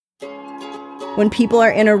When people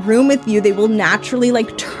are in a room with you, they will naturally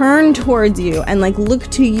like turn towards you and like look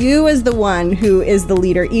to you as the one who is the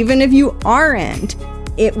leader. Even if you aren't,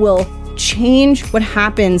 it will change what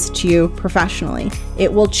happens to you professionally.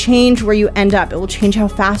 It will change where you end up. It will change how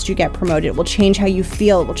fast you get promoted. It will change how you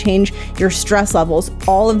feel. It will change your stress levels.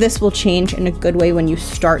 All of this will change in a good way when you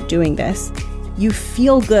start doing this. You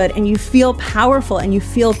feel good and you feel powerful and you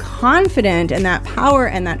feel confident, and that power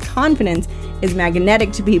and that confidence is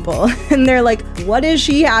magnetic to people. And they're like, what is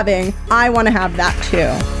she having? I want to have that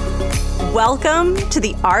too. Welcome to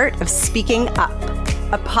The Art of Speaking Up,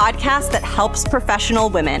 a podcast that helps professional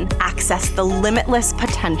women access the limitless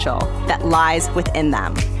potential that lies within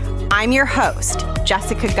them. I'm your host,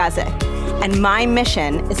 Jessica Guzik, and my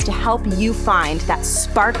mission is to help you find that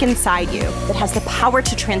spark inside you that has the power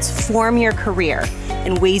to transform your career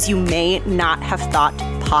in ways you may not have thought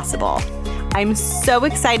possible. I'm so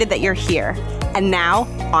excited that you're here. And now,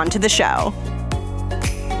 on to the show.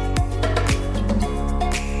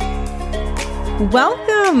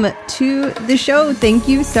 Welcome to the show. Thank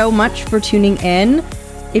you so much for tuning in.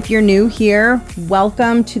 If you're new here,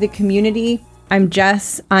 welcome to the community. I'm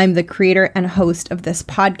Jess. I'm the creator and host of this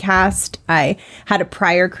podcast. I had a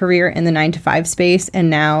prior career in the 9-to-5 space, and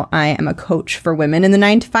now I am a coach for women in the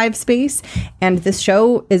 9-to-5 space. And this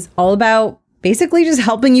show is all about basically just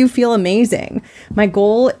helping you feel amazing. My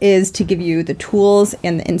goal is to give you the tools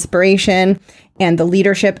and the inspiration and the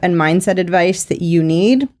leadership and mindset advice that you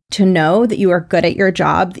need to know that you are good at your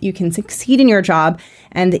job, that you can succeed in your job,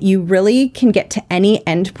 and that you really can get to any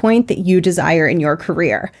endpoint that you desire in your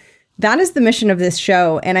career. That is the mission of this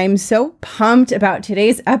show. And I'm so pumped about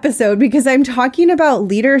today's episode because I'm talking about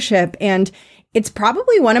leadership, and it's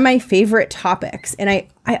probably one of my favorite topics. And I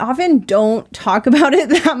often don't talk about it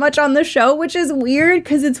that much on the show, which is weird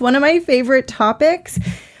because it's one of my favorite topics.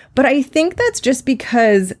 But I think that's just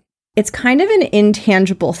because it's kind of an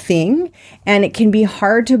intangible thing, and it can be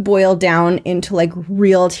hard to boil down into like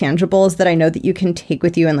real tangibles that I know that you can take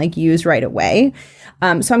with you and like use right away.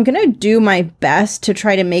 So I'm going to do my best to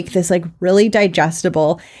try to make this like really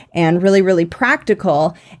digestible and really, really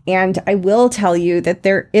practical. And I will tell you that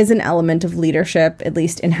there is an element of leadership, at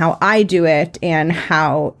least in how I do it and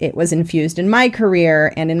how it was infused in my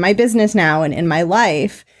career and in my business now and in my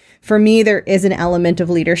life. For me, there is an element of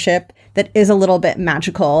leadership that is a little bit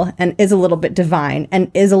magical and is a little bit divine and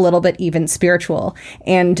is a little bit even spiritual.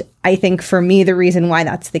 And I think for me, the reason why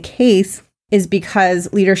that's the case is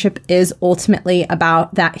because leadership is ultimately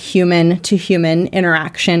about that human to human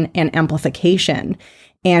interaction and amplification.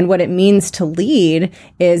 And what it means to lead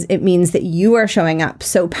is it means that you are showing up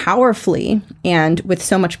so powerfully and with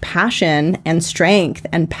so much passion and strength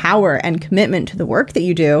and power and commitment to the work that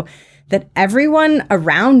you do that everyone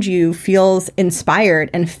around you feels inspired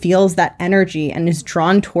and feels that energy and is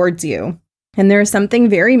drawn towards you. And there is something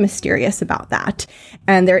very mysterious about that.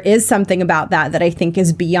 And there is something about that that I think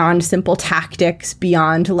is beyond simple tactics,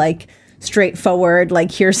 beyond like straightforward,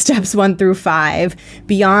 like here's steps 1 through 5,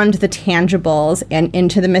 beyond the tangibles and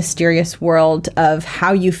into the mysterious world of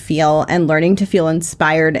how you feel and learning to feel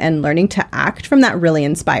inspired and learning to act from that really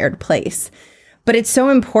inspired place. But it's so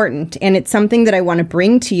important, and it's something that I want to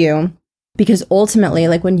bring to you because ultimately,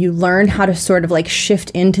 like when you learn how to sort of like shift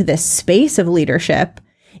into this space of leadership,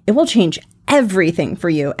 it will change everything for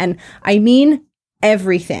you. And I mean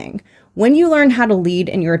everything. When you learn how to lead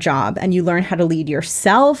in your job and you learn how to lead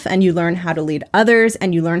yourself and you learn how to lead others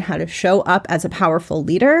and you learn how to show up as a powerful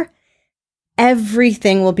leader,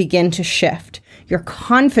 everything will begin to shift. Your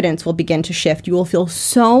confidence will begin to shift. You will feel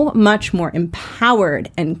so much more empowered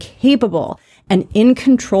and capable and in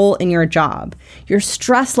control in your job. Your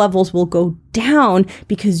stress levels will go down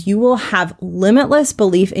because you will have limitless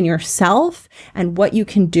belief in yourself and what you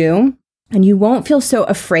can do. And you won't feel so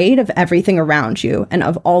afraid of everything around you and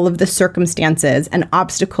of all of the circumstances and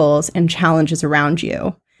obstacles and challenges around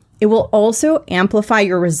you. It will also amplify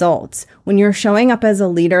your results. When you're showing up as a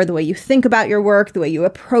leader, the way you think about your work, the way you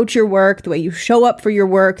approach your work, the way you show up for your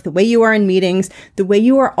work, the way you are in meetings, the way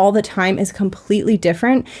you are all the time is completely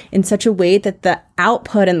different in such a way that the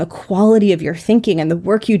output and the quality of your thinking and the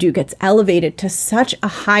work you do gets elevated to such a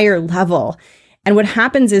higher level. And what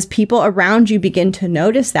happens is people around you begin to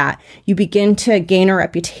notice that. You begin to gain a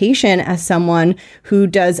reputation as someone who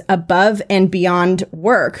does above and beyond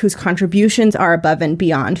work, whose contributions are above and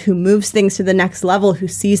beyond, who moves things to the next level, who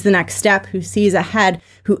sees the next step, who sees ahead,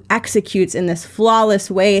 who executes in this flawless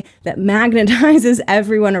way that magnetizes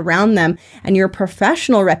everyone around them. And your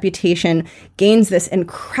professional reputation gains this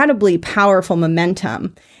incredibly powerful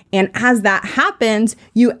momentum. And as that happens,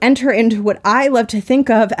 you enter into what I love to think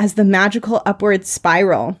of as the magical upward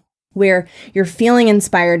spiral. where you're feeling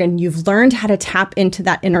inspired and you've learned how to tap into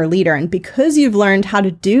that inner leader. And because you've learned how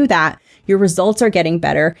to do that, your results are getting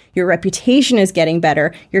better. Your reputation is getting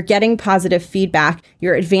better. You're getting positive feedback.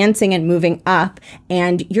 You're advancing and moving up.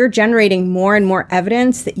 And you're generating more and more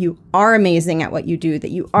evidence that you are amazing at what you do,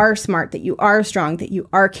 that you are smart, that you are strong, that you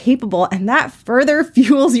are capable. And that further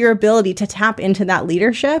fuels your ability to tap into that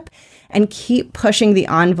leadership and keep pushing the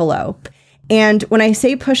envelope. And when I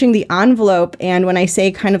say pushing the envelope and when I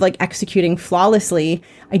say kind of like executing flawlessly,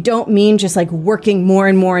 I don't mean just like working more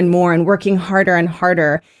and more and more and working harder and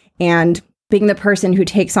harder and being the person who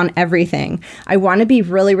takes on everything. I want to be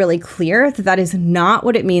really, really clear that that is not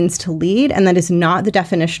what it means to lead, and that is not the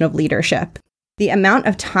definition of leadership. The amount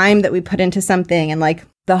of time that we put into something and like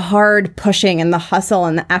the hard pushing and the hustle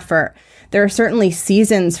and the effort, there are certainly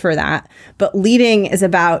seasons for that, but leading is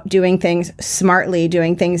about doing things smartly,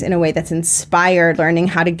 doing things in a way that's inspired, learning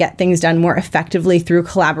how to get things done more effectively through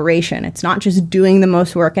collaboration. It's not just doing the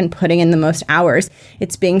most work and putting in the most hours.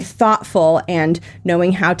 It's being thoughtful and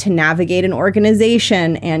knowing how to navigate an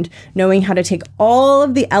organization and knowing how to take all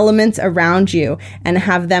of the elements around you and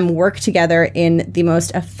have them work together in the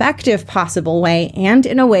most effective possible way and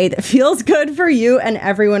in a way that feels good for you and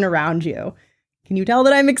everyone around you. Can you tell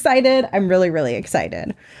that I'm excited? I'm really, really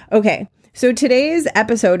excited. Okay, so today's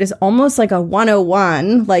episode is almost like a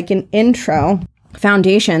 101, like an intro,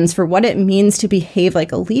 foundations for what it means to behave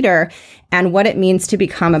like a leader and what it means to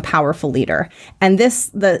become a powerful leader. And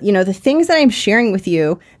the things that I'm sharing with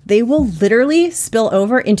you, they will literally spill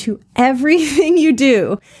over into everything you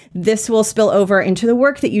do. This will spill over into the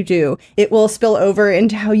work that you do. It will spill over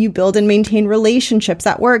into how you build and maintain relationships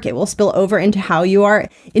at work. It will spill over into how you are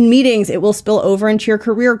in meetings. It will spill over into your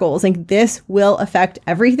career goals. Like, this will affect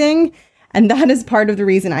everything. And that is part of the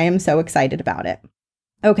reason I am so excited about it.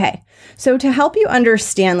 Okay, so to help you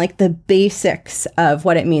understand like the basics of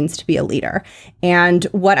what it means to be a leader and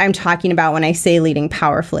what I'm talking about when I say leading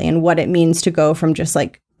powerfully and what it means to go from just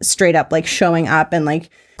like straight up like showing up and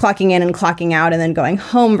like clocking in and clocking out and then going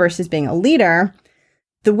home versus being a leader,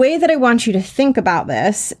 the way that I want you to think about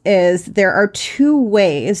this is there are two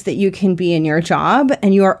ways that you can be in your job,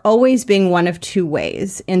 and you are always being one of two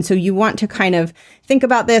ways. And so you want to kind of think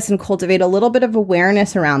about this and cultivate a little bit of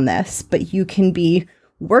awareness around this, but you can be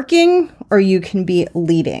working or you can be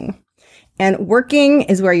leading. And working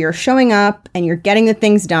is where you're showing up and you're getting the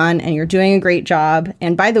things done and you're doing a great job.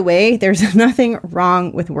 And by the way, there's nothing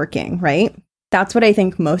wrong with working, right? That's what I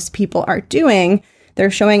think most people are doing.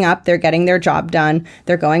 They're showing up, they're getting their job done,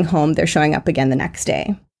 they're going home, they're showing up again the next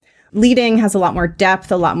day. Leading has a lot more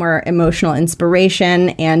depth, a lot more emotional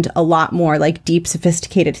inspiration, and a lot more like deep,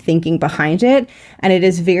 sophisticated thinking behind it. And it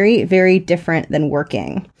is very, very different than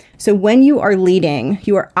working. So when you are leading,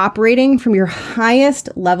 you are operating from your highest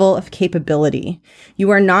level of capability. You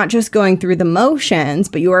are not just going through the motions,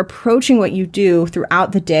 but you are approaching what you do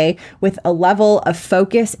throughout the day with a level of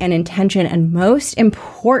focus and intention. And most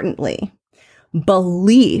importantly,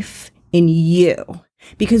 belief in you.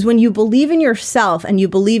 Because when you believe in yourself and you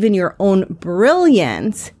believe in your own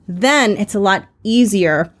brilliance, then it's a lot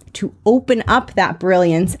easier to open up that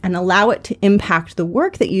brilliance and allow it to impact the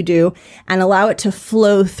work that you do and allow it to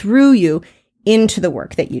flow through you into the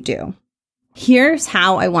work that you do. Here's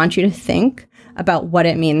how I want you to think about what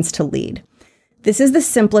it means to lead. This is the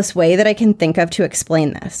simplest way that I can think of to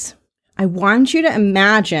explain this. I want you to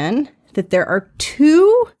imagine that there are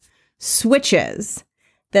two switches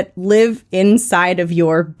that live inside of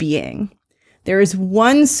your being. There is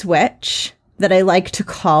one switch that I like to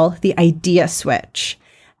call the idea switch.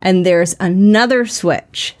 And there's another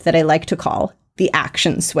switch that I like to call the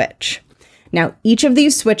action switch. Now, each of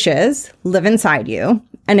these switches live inside you,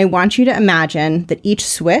 and I want you to imagine that each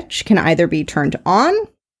switch can either be turned on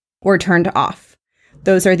or turned off.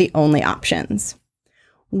 Those are the only options.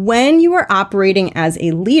 When you are operating as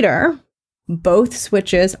a leader, both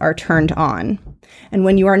switches are turned on. And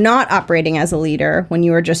when you are not operating as a leader, when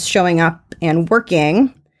you are just showing up and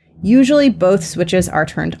working, usually both switches are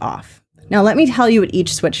turned off. Now, let me tell you what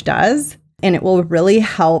each switch does, and it will really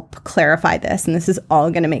help clarify this, and this is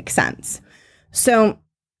all going to make sense. So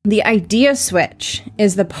the idea switch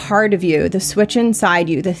is the part of you, the switch inside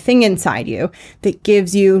you, the thing inside you that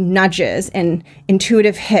gives you nudges and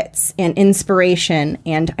intuitive hits and inspiration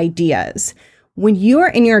and ideas. When you are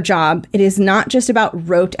in your job, it is not just about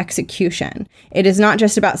rote execution. It is not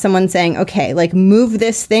just about someone saying, okay, like move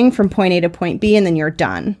this thing from point A to point B and then you're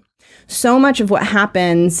done. So much of what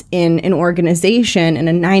happens in an organization in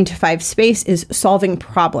a 9-to-5 space is solving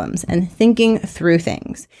problems and thinking through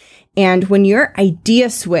things. And when your idea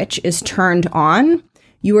switch is turned on,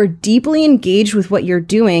 You are deeply engaged with what you're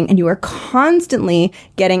doing, and you are constantly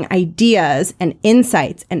getting ideas and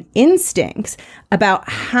insights and instincts about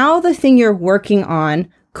how the thing you're working on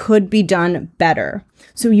could be done better.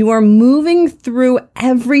 So you are moving through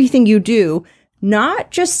everything you do, not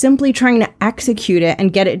just simply trying to execute it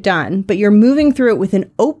and get it done, but you're moving through it with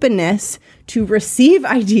an openness to receive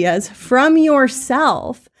ideas from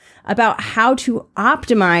yourself about how to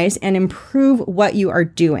optimize and improve what you are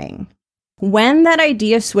doing. When that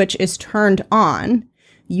idea switch is turned on,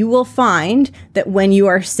 you will find that when you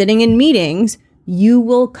are sitting in meetings, you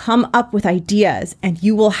will come up with ideas and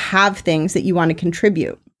you will have things that you want to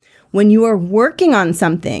contribute. When you are working on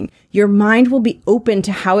something, your mind will be open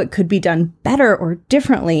to how it could be done better or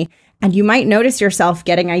differently, and you might notice yourself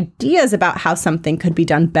getting ideas about how something could be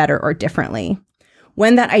done better or differently.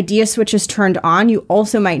 When that idea switch is turned on, you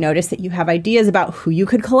also might notice that you have ideas about who you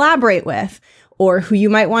could collaborate with or who you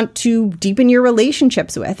might want to deepen your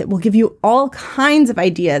relationships with. It will give you all kinds of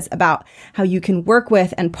ideas about how you can work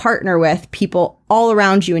with and partner with people all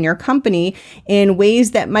around you in your company in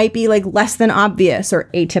ways that might be like less than obvious or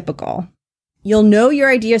atypical. You'll know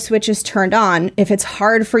your idea switch is turned on if it's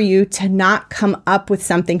hard for you to not come up with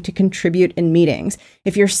something to contribute in meetings.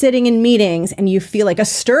 If you're sitting in meetings and you feel like a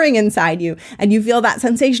stirring inside you and you feel that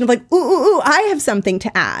sensation of like, ooh, I have something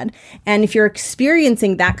to add. And if you're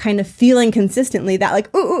experiencing that kind of feeling consistently, that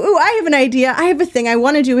like, ooh, I have an idea, I have a thing, I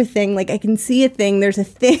want to do a thing, like I can see a thing, there's a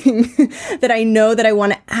thing that I know that I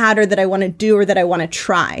want to add or that I want to do or that I want to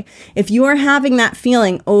try. If you are having that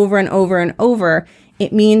feeling over and over and over,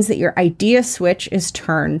 it means that your idea switch is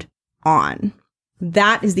turned on.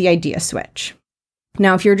 That is the idea switch.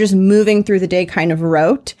 Now, if you're just moving through the day kind of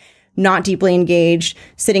rote, not deeply engaged,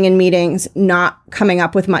 sitting in meetings, not coming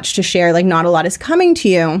up with much to share, like not a lot is coming to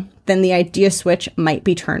you, then the idea switch might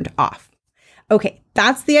be turned off. Okay,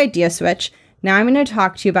 that's the idea switch. Now I'm going to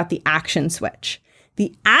talk to you about the action switch.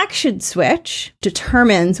 The action switch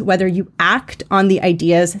determines whether you act on the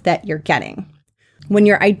ideas that you're getting. When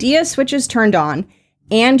your idea switch is turned on,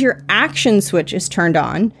 and your action switch is turned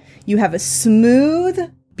on, you have a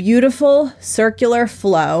smooth, beautiful, circular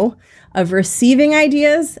flow of receiving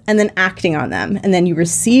ideas and then acting on them. And then you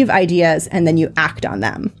receive ideas and then you act on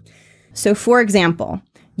them. So for example,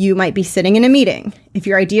 you might be sitting in a meeting. If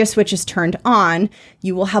your idea switch is turned on,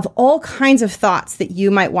 you will have all kinds of thoughts that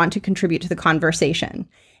you might want to contribute to the conversation.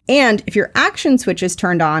 And if your action switch is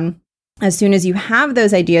turned on, as soon as you have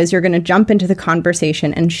those ideas, you're going to jump into the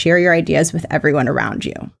conversation and share your ideas with everyone around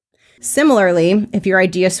you. Similarly, if your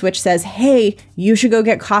idea switch says, hey, you should go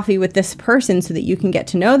get coffee with this person so that you can get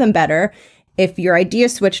to know them better, if your idea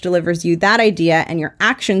switch delivers you that idea and your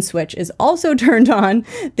action switch is also turned on,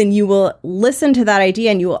 then you will listen to that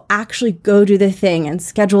idea and you will actually go do the thing and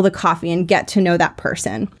schedule the coffee and get to know that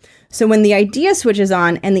person. So when the idea switch is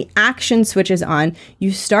on and the action switch is on,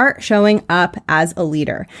 you start showing up as a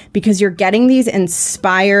leader because you're getting these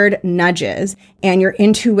inspired nudges and your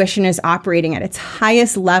intuition is operating at its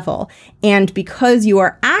highest level. And because you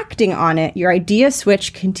are acting on it, your idea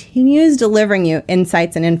switch continues delivering you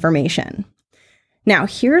insights and information. Now,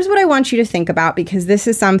 here's what I want you to think about because this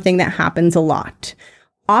is something that happens a lot.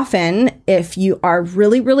 Often, if you are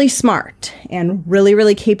really, really smart and really,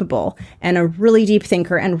 really capable and a really deep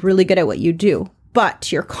thinker and really good at what you do,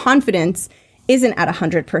 but your confidence isn't at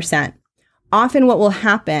 100%, often what will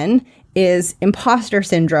happen is imposter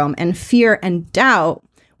syndrome and fear and doubt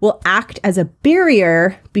will act as a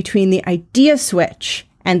barrier between the idea switch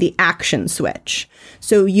and the action switch.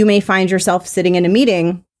 So you may find yourself sitting in a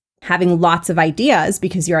meeting having lots of ideas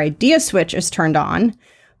because your idea switch is turned on.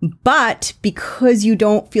 But because you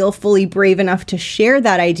don't feel fully brave enough to share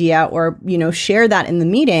that idea or, share that in the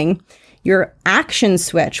meeting, your action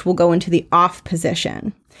switch will go into the off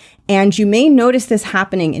position. And you may notice this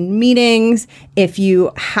happening in meetings. If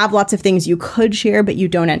you have lots of things you could share, but you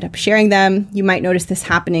don't end up sharing them, you might notice this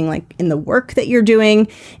happening like in the work that you're doing.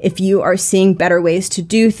 If you are seeing better ways to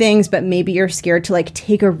do things, but maybe you're scared to like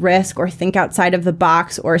take a risk or think outside of the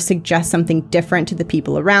box or suggest something different to the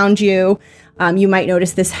people around you. You might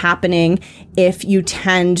notice this happening if you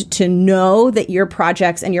tend to know that your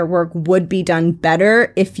projects and your work would be done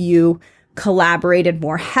better if you collaborated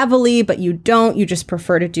more heavily, but you don't, you just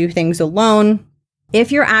prefer to do things alone.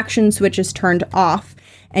 If your action switch is turned off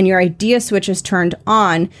and your idea switch is turned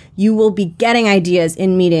on, you will be getting ideas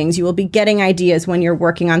in meetings. You will be getting ideas when you're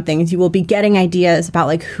working on things. You will be getting ideas about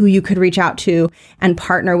like who you could reach out to and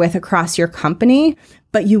partner with across your company,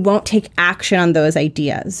 but you won't take action on those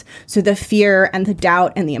ideas. So the fear and the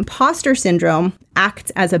doubt and the imposter syndrome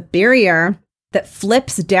acts as a barrier that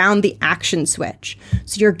flips down the action switch.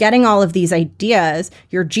 So you're getting all of these ideas,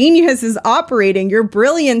 your genius is operating, your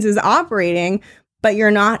brilliance is operating, but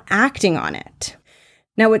you're not acting on it.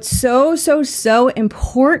 Now, it's so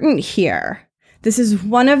important here. This is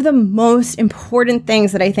one of the most important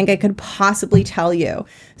things that I think I could possibly tell you.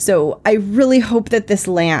 So I really hope that this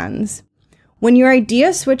lands. When your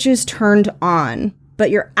idea switch is turned on, but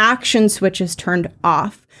your action switch is turned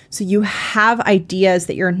off, so you have ideas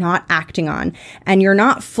that you're not acting on, and you're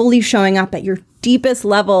not fully showing up at your deepest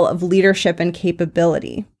level of leadership and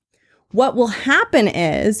capability, what will happen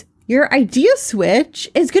is your idea switch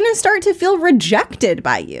is going to start to feel rejected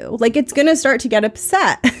by you. Like it's going to start to get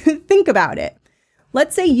upset. Think about it.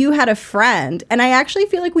 Let's say you had a friend, and I actually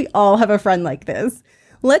feel like we all have a friend like this.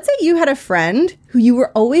 Let's say you had a friend who you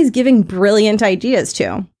were always giving brilliant ideas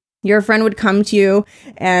to. Your friend would come to you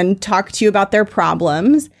and talk to you about their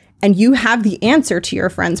problems, and you have the answer to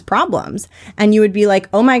your friend's problems. And you would be like,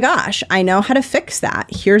 oh my gosh, I know how to fix that.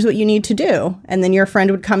 Here's what you need to do. And then your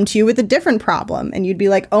friend would come to you with a different problem, and you'd be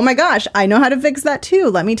like, oh my gosh, I know how to fix that too.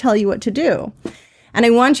 Let me tell you what to do. And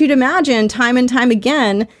I want you to imagine time and time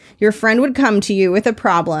again, your friend would come to you with a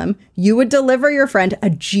problem. You would deliver your friend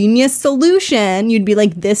a genius solution. You'd be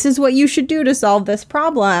like, this is what you should do to solve this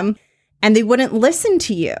problem. And they wouldn't listen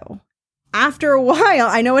to you. After a while,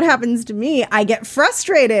 I know what happens to me. I get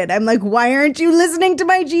frustrated. I'm like, why aren't you listening to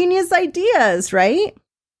my genius ideas, right?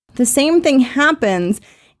 The same thing happens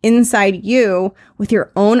inside you with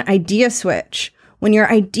your own idea switch. When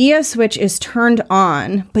your idea switch is turned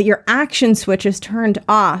on, but your action switch is turned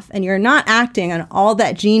off, and you're not acting on all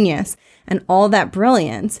that genius and all that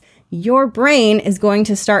brilliance, your brain is going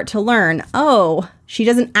to start to learn, oh, she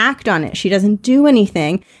doesn't act on it. She doesn't do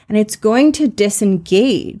anything. And it's going to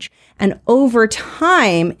disengage. And over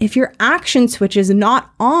time, if your action switch is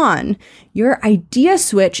not on, your idea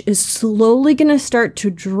switch is slowly going to start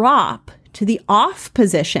to drop to the off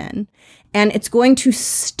position. And it's going to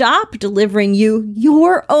stop delivering you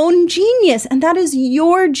your own genius. And that is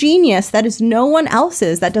your genius. That is no one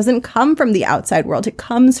else's. That doesn't come from the outside world. It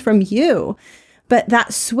comes from you. But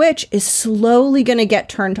that switch is slowly going to get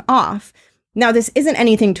turned off. Now, this isn't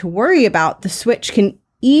anything to worry about. The switch can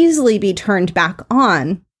easily be turned back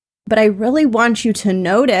on. But I really want you to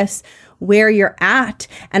notice where you're at.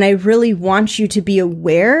 And I really want you to be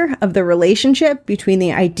aware of the relationship between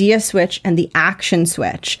the idea switch and the action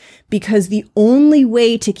switch, because the only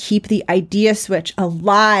way to keep the idea switch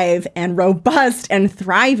alive and robust and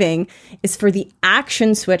thriving is for the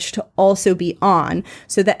action switch to also be on,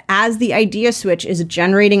 so that as the idea switch is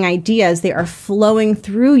generating ideas, they are flowing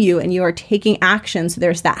through you and you are taking action. So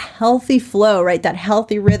there's that healthy flow, right? That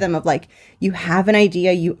healthy rhythm of like, you have an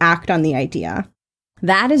idea, you act on the idea.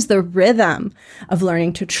 That is the rhythm of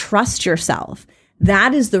learning to trust yourself.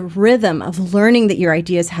 That is the rhythm of learning that your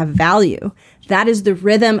ideas have value. That is the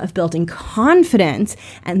rhythm of building confidence.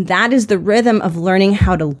 And that is the rhythm of learning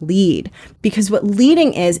how to lead. Because what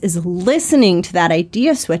leading is listening to that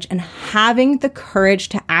idea switch and having the courage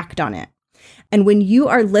to act on it. And when you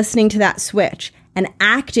are listening to that switch and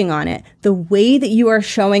acting on it, the way that you are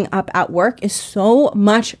showing up at work is so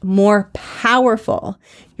much more powerful.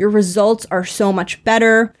 Your results are so much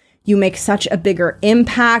better. You make such a bigger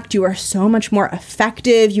impact. You are so much more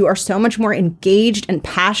effective. You are so much more engaged and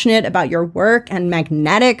passionate about your work and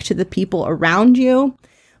magnetic to the people around you.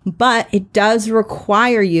 But it does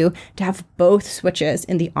require you to have both switches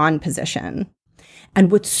in the on position. And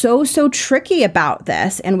what's so tricky about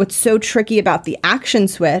this, and what's so tricky about the action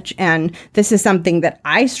switch, and this is something that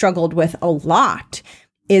I struggled with a lot,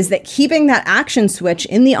 is that keeping that action switch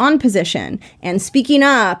in the on position and speaking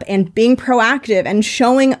up and being proactive and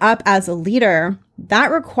showing up as a leader, that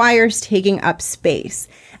requires taking up space.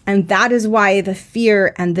 And that is why the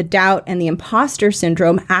fear and the doubt and the imposter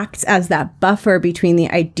syndrome acts as that buffer between the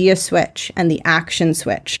idea switch and the action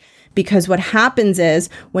switch. Because what happens is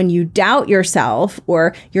when you doubt yourself,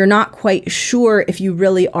 or you're not quite sure if you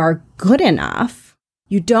really are good enough,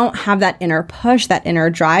 you don't have that inner push, that inner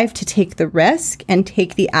drive to take the risk and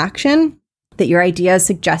take the action that your idea is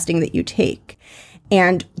suggesting that you take.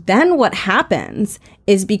 And then what happens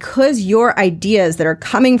is, because your ideas that are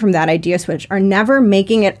coming from that idea switch are never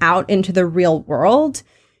making it out into the real world,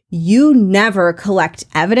 you never collect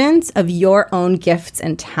evidence of your own gifts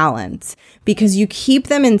and talents, because you keep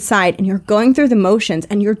them inside and you're going through the motions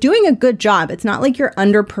and you're doing a good job. It's not like you're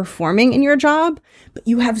underperforming in your job, but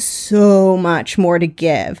you have so much more to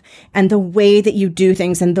give. And the way that you do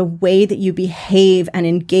things and the way that you behave and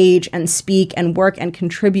engage and speak and work and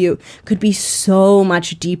contribute could be so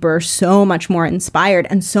much deeper, so much more inspired,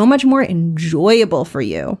 and so much more enjoyable for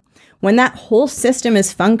you. When that whole system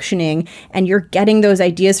is functioning and you're getting those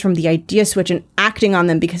ideas from the idea switch and acting on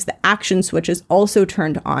them because the action switch is also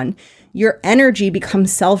turned on, your energy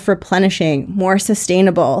becomes self-replenishing, more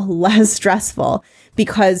sustainable, less stressful,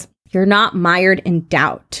 because you're not mired in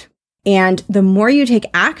doubt. And the more you take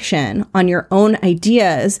action on your own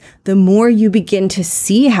ideas, the more you begin to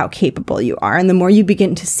see how capable you are, and the more you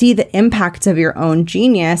begin to see the impacts of your own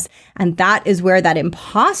genius. And that is where that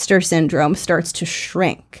imposter syndrome starts to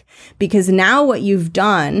shrink. Because now what you've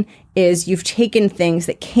done is you've taken things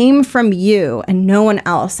that came from you and no one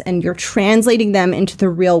else, and you're translating them into the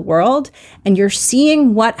real world, and you're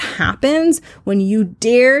seeing what happens when you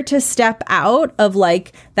dare to step out of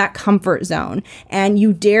like that comfort zone, and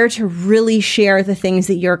you dare to really share the things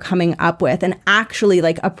that you're coming up with and actually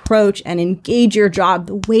like approach and engage your job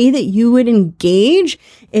the way that you would engage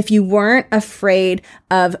if you weren't afraid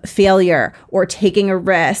of failure or taking a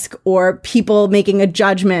risk or people making a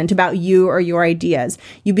judgment about you or your ideas.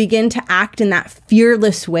 You begin to act in that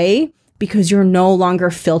fearless way because you're no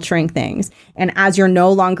longer filtering things. And as you're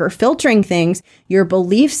no longer filtering things, your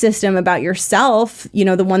belief system about yourself, you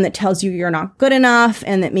know, the one that tells you you're not good enough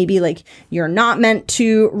and that maybe like you're not meant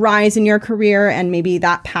to rise in your career and maybe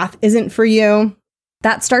that path isn't for you,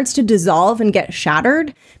 that starts to dissolve and get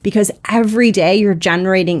shattered because every day you're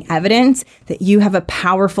generating evidence that you have a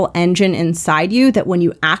powerful engine inside you that when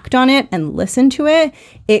you act on it and listen to it,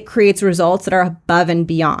 it creates results that are above and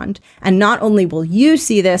beyond. And not only will you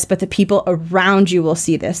see this, but the people around you will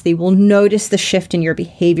see this. They will notice the shift in your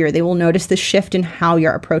behavior. They will notice the shift in how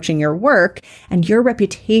you're approaching your work, and your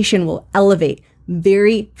reputation will elevate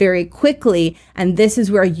very, very quickly. And this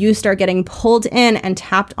is where you start getting pulled in and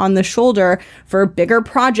tapped on the shoulder for bigger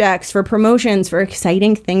projects, for promotions, for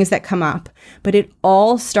exciting things that come up. But it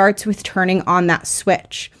all starts with turning on that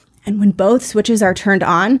switch. And when both switches are turned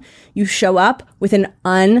on, you show up with an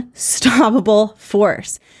unstoppable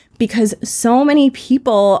force, because so many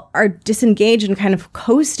people are disengaged and kind of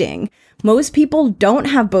coasting. Most people don't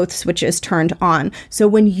have both switches turned on. So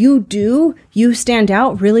when you do, you stand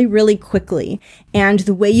out really, really quickly. And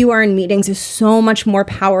the way you are in meetings is so much more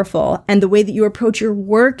powerful. And the way that you approach your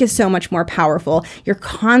work is so much more powerful. You're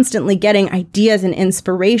constantly getting ideas and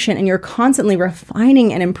inspiration, and you're constantly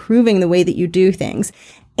refining and improving the way that you do things.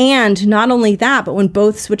 And not only that, but when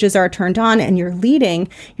both switches are turned on and you're leading,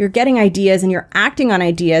 you're getting ideas and you're acting on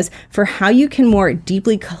ideas for how you can more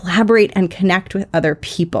deeply collaborate and connect with other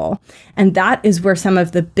people. And that is where some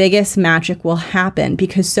of the biggest magic will happen,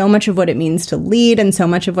 because so much of what it means to lead and so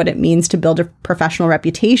much of what it means to build a professional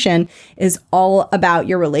reputation is all about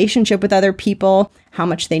your relationship with other people, how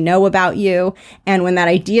much they know about you. And when that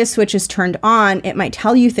idea switch is turned on, it might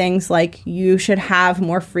tell you things like you should have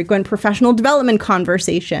more frequent professional development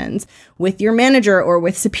conversations with your manager or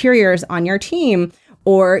with superiors on your team,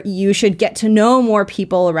 or you should get to know more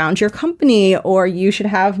people around your company, or you should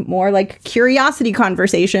have more like curiosity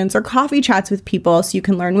conversations or coffee chats with people so you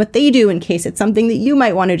can learn what they do in case it's something that you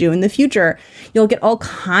might want to do in the future. You'll get all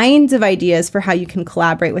kinds of ideas for how you can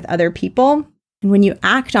collaborate with other people. And when you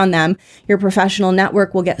act on them, your professional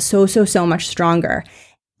network will get so much stronger.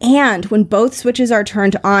 And when both switches are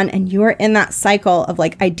turned on and you are in that cycle of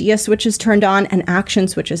like idea switches turned on and action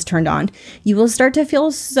switches turned on, you will start to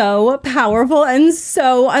feel so powerful and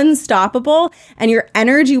so unstoppable. And your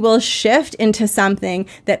energy will shift into something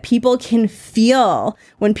that people can feel.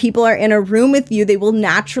 When people are in a room with you, they will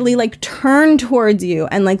naturally like turn towards you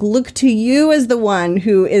and like look to you as the one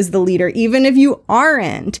who is the leader, even if you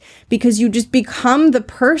aren't, because you just become the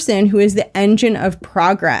person who is the engine of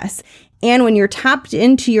progress. And when you're tapped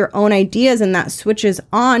into your own ideas and that switches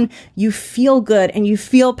on, you feel good and you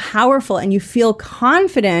feel powerful and you feel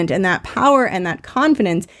confident, and that power and that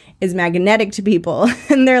confidence is magnetic to people.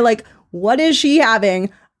 And they're like, what is she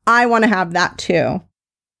having? I want to have that too.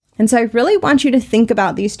 And so I really want you to think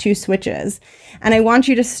about these two switches. And I want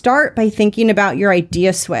you to start by thinking about your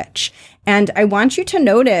idea switch. And I want you to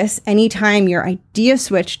notice anytime your idea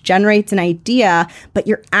switch generates an idea, but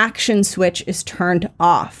your action switch is turned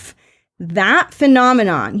off. That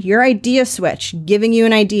phenomenon, your idea switch giving you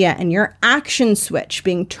an idea and your action switch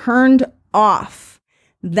being turned off,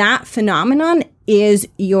 that phenomenon is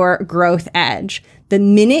your growth edge. The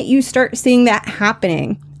minute you start seeing that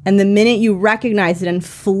happening and the minute you recognize it and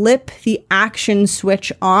flip the action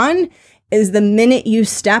switch on is the minute you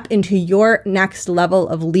step into your next level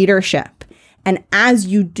of leadership. And as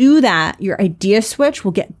you do that, your idea switch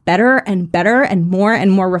will get better and better and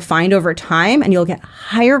more refined over time, and you'll get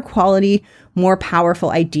higher quality, more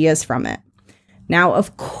powerful ideas from it. Now,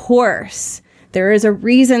 of course, there is a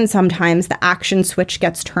reason sometimes the action switch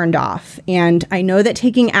gets turned off. And I know that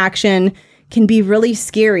taking action can be really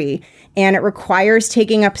scary, and it requires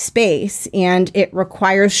taking up space, and it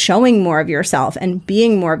requires showing more of yourself and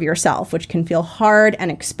being more of yourself, which can feel hard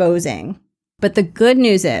and exposing. But the good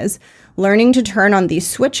news is learning to turn on these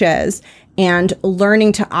switches and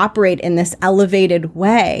learning to operate in this elevated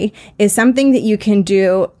way is something that you can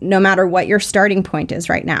do no matter what your starting point is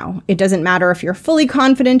right now. It doesn't matter if you're fully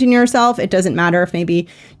confident in yourself. It doesn't matter if maybe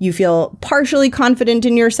you feel partially confident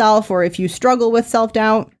in yourself or if you struggle with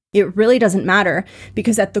self-doubt. It really doesn't matter,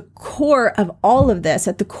 because at the core of all of this,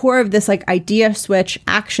 at the core of this like idea switch,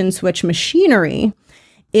 action switch machinery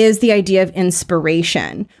is the idea of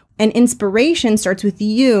inspiration. And inspiration starts with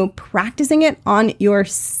you practicing it on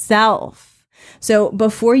yourself. So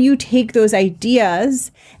before you take those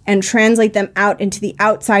ideas and translate them out into the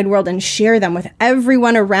outside world and share them with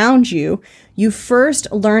everyone around you, you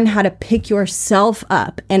first learn how to pick yourself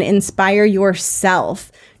up and inspire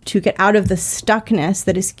yourself to get out of the stuckness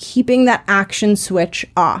that is keeping that action switch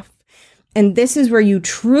off. And this is where you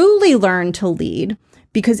truly learn to lead,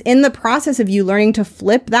 because in the process of you learning to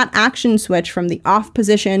flip that action switch from the off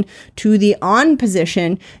position to the on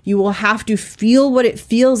position, you will have to feel what it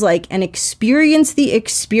feels like and experience the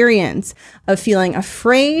experience of feeling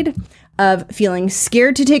afraid, of feeling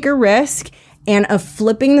scared to take a risk, and of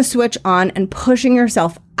flipping the switch on and pushing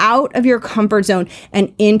yourself out of your comfort zone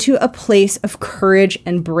and into a place of courage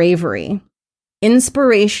and bravery.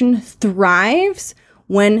 Inspiration thrives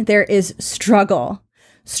when there is struggle.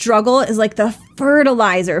 Struggle is like the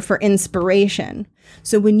fertilizer for inspiration.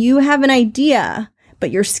 So when you have an idea,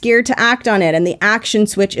 but you're scared to act on it and the action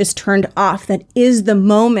switch is turned off, that is the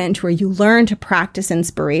moment where you learn to practice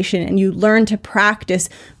inspiration and you learn to practice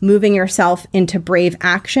moving yourself into brave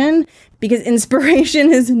action, because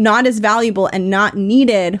inspiration is not as valuable and not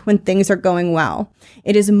needed when things are going well.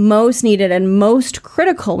 It is most needed and most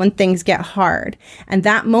critical when things get hard. And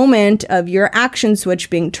that moment of your action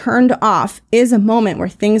switch being turned off is a moment where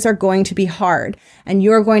things are going to be hard. And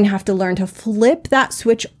you're going to have to learn to flip that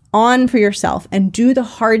switch on for yourself and do the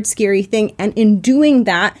hard, scary thing. And in doing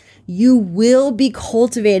that, you will be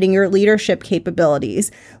cultivating your leadership capabilities.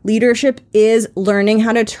 Leadership is learning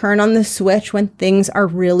how to turn on the switch when things are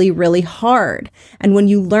really, really hard. And when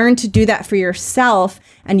you learn to do that for yourself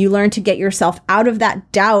and you learn to get yourself out of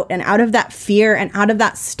that doubt and out of that fear and out of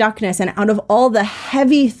that stuckness and out of all the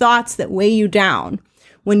heavy thoughts that weigh you down,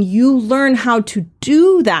 when you learn how to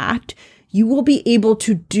do that, you will be able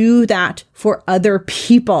to do that for other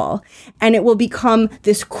people. And it will become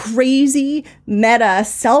this crazy, meta,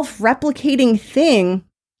 self-replicating thing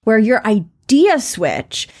where your idea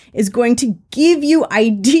switch is going to give you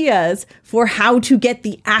ideas for how to get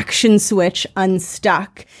the action switch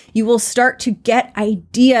unstuck. You will start to get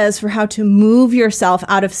ideas for how to move yourself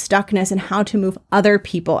out of stuckness and how to move other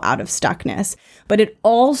people out of stuckness. But it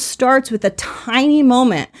all starts with a tiny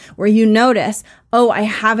moment where you notice, oh, I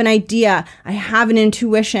have an idea. I have an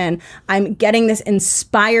intuition. I'm getting this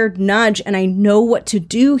inspired nudge and I know what to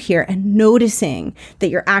do here. And noticing that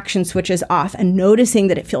your action switch is off and noticing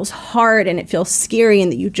that it feels hard and it feels scary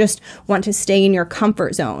and that you just want to stay in your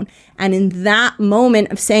comfort zone. And in that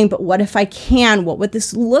moment of saying, but what if I can? What would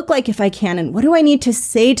this look like if I can? And what do I need to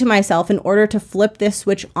say to myself in order to flip this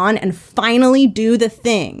switch on and finally do the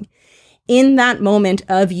thing? In that moment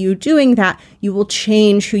of you doing that, you will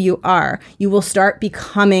change who you are. You will start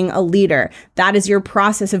becoming a leader. That is your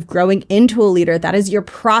process of growing into a leader. That is your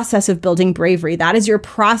process of building bravery. That is your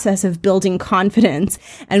process of building confidence.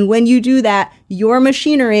 And when you do that, your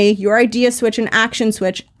machinery, your idea switch and action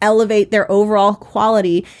switch elevate their overall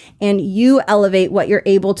quality, and you elevate what you're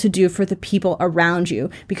able to do for the people around you,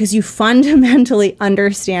 because you fundamentally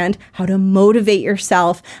understand how to motivate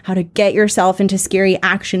yourself, how to get yourself into scary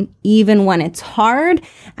action, even when it's hard.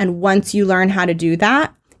 And once you learn how to do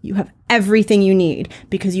that, you have everything you need,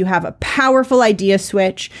 because you have a powerful idea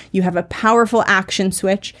switch, you have a powerful action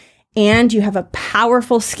switch, and you have a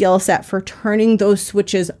powerful skill set for turning those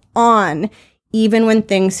switches on even when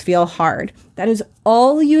things feel hard. That is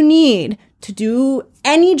all you need to do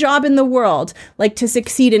any job in the world, like to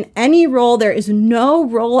succeed in any role. There is no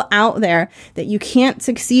role out there that you can't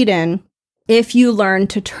succeed in if you learn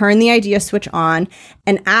to turn the idea switch on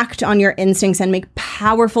and act on your instincts and make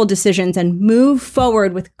powerful decisions and move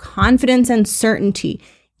forward with confidence and certainty,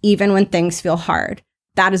 even when things feel hard.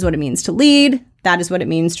 That is what it means to lead. That is what it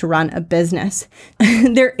means to run a business.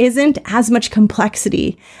 There isn't as much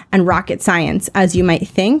complexity and rocket science as you might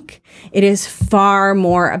think. It is far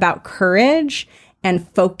more about courage and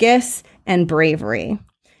focus and bravery.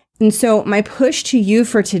 And so my push to you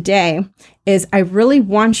for today is I really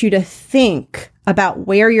want you to think about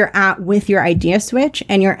where you're at with your idea switch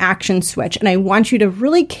and your action switch. And I want you to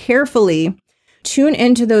really carefully Tune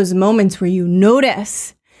into those moments where you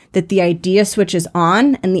notice that the idea switch is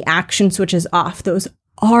on and the action switch is off. Those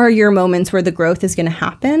are your moments where the growth is going to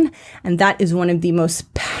happen. And that is one of the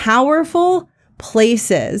most powerful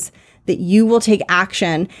places that you will take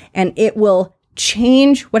action, and it will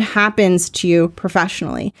change what happens to you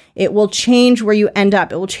professionally. It will change where you end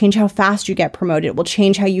up. It will change how fast you get promoted. It will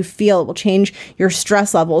change how you feel. It will change your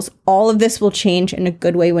stress levels. All of this will change in a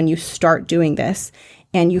good way when you start doing this.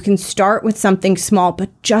 And you can start with something small, but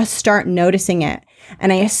just start noticing it.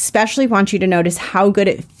 And I especially want you to notice how good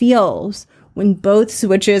it feels when both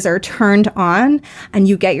switches are turned on and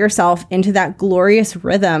you get yourself into that glorious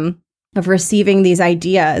rhythm of receiving these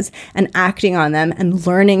ideas and acting on them and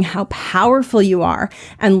learning how powerful you are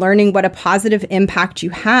and learning what a positive impact you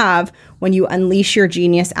have when you unleash your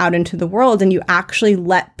genius out into the world and you actually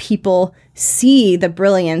let people see the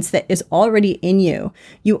brilliance that is already in you.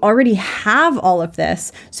 You already have all of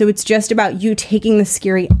this. So it's just about you taking the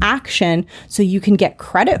scary action so you can get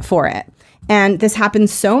credit for it. And this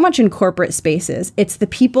happens so much in corporate spaces. It's the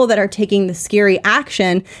people that are taking the scary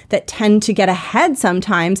action that tend to get ahead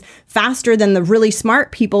sometimes faster than the really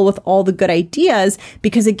smart people with all the good ideas.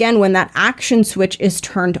 Because again, when that action switch is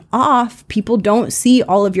turned off, people don't see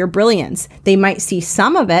all of your brilliance. They might see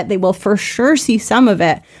some of it. They will for sure see some of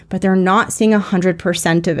it, but they're not seeing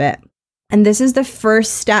 100% of it. And this is the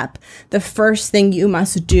first step. The first thing you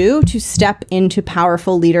must do to step into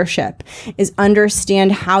powerful leadership is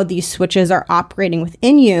understand how these switches are operating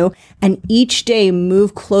within you and each day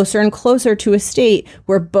move closer and closer to a state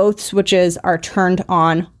where both switches are turned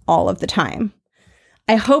on all of the time.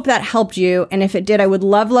 I hope that helped you. And if it did, I would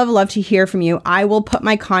love, love, love to hear from you. I will put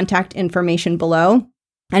my contact information below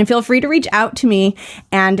and feel free to reach out to me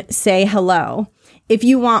and say hello. If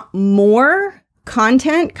you want more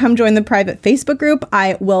content, come join the private Facebook group.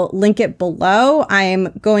 I will link it below.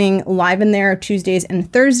 I'm going live in there Tuesdays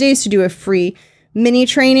and Thursdays to do a free mini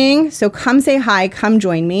training. So come say hi, come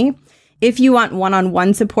join me. If you want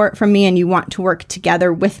one-on-one support from me and you want to work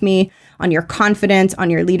together with me on your confidence, on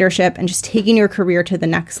your leadership, and just taking your career to the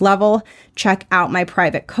next level, check out my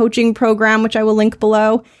private coaching program, which I will link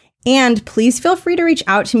below. And please feel free to reach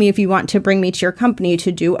out to me if you want to bring me to your company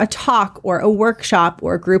to do a talk or a workshop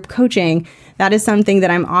or group coaching. That is something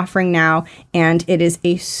that I'm offering now, and it is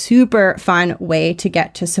a super fun way to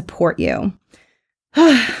get to support you.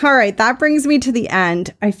 All right, that brings me to the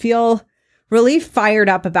end. I feel really fired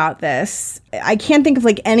up about this. I can't think of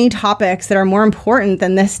any topics that are more important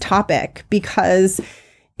than this topic because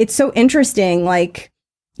it's so interesting.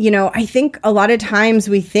 I think a lot of times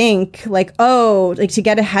we think to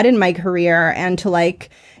get ahead in my career and to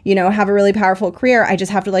have a really powerful career, I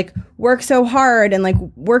just have to work so hard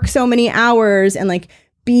and work so many hours and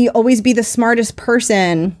always be the smartest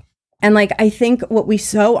person. And I think what we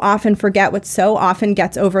so often forget, what so often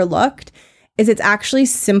gets overlooked is it's actually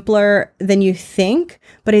simpler than you think,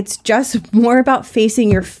 but it's just more about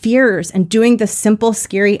facing your fears and doing the simple,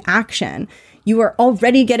 scary action. You are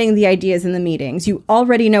already getting the ideas in the meetings. You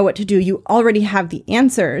already know what to do. You already have the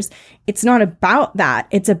answers. It's not about that.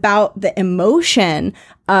 It's about the emotion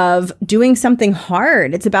of doing something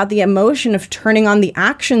hard. It's about the emotion of turning on the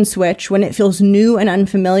action switch when it feels new and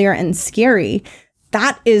unfamiliar and scary.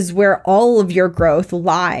 That is where all of your growth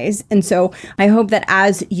lies. And so I hope that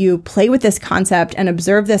as you play with this concept and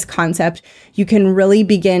observe this concept, you can really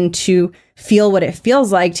begin to feel what it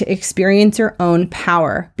feels like to experience your own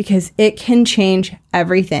power, because it can change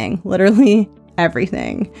everything, literally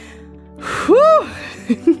everything. Whew.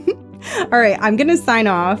 All right, I'm going to sign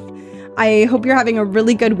off. I hope you're having a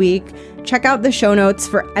really good week. Check out the show notes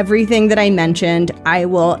for everything that I mentioned. I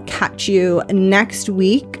will catch you next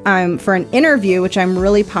week for an interview, which I'm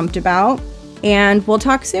really pumped about. And we'll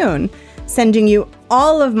talk soon. Sending you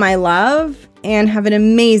all of my love and have an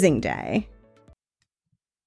amazing day.